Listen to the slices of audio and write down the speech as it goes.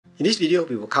In this video,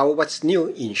 we will cover what's new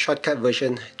in Shotcut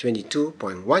version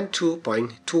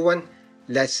 22.12.21.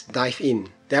 Let's dive in.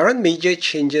 There aren't major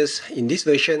changes in this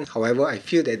version, however, I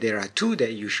feel that there are two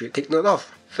that you should take note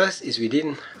of. First is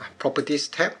within Properties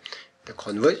tab, the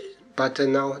Convert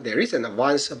button. Now, there is an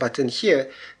advanced button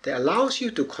here that allows you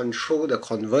to control the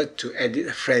Convert to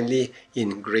edit friendly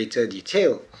in greater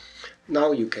detail.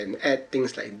 Now you can add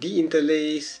things like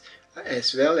deinterlace,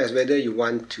 as well as whether you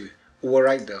want to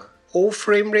override the old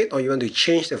frame rate or you want to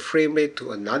change the frame rate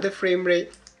to another frame rate.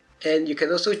 And you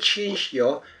can also change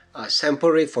your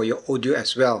sample rate for your audio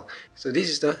as well. So this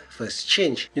is the first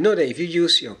change. You know that if you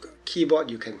use your keyboard,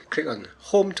 you can click on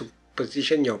Home to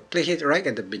position your playhead right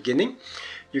at the beginning.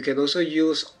 You can also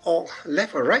use Alt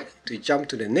left or right to jump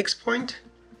to the next point.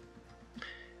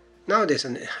 Now there's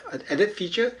an added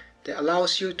feature that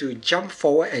allows you to jump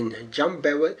forward and jump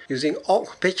backward using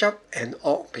Alt page up and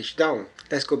Alt page down.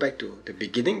 Let's go back to the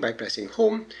beginning by pressing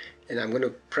Home, and I'm going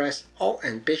to press Alt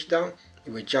and page down.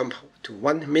 It will jump to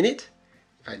 1 minute.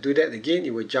 If I do that again,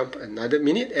 it will jump another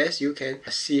minute, as you can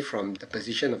see from the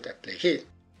position of that playhead.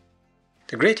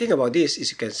 The great thing about this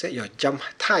is you can set your jump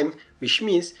time, which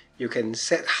means you can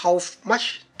set how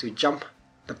much to jump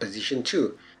the position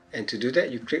to. And to do that,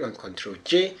 you click on Ctrl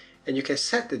J and you can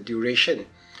set the duration.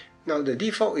 Now the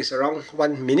default is around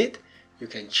 1 minute. You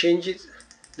can change it.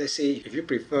 Let's say if you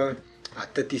prefer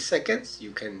 30 seconds,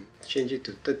 you can change it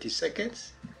to 30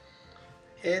 seconds.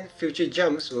 And future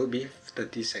jumps will be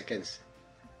 30 seconds.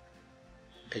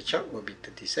 Page up will be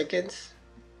 30 seconds.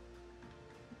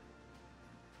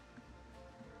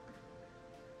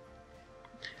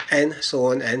 And so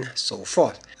on and so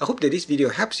forth. I hope that this video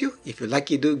helps you. If you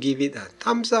like it, do give it a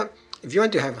thumbs up. If you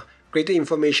want to have greater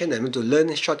information and want to learn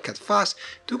Shotcut fast,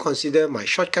 do consider my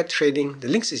Shotcut training. The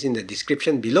links is in the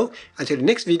description below. Until the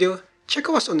next video, check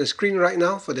out what's on the screen right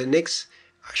now for the next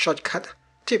Shotcut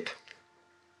tip.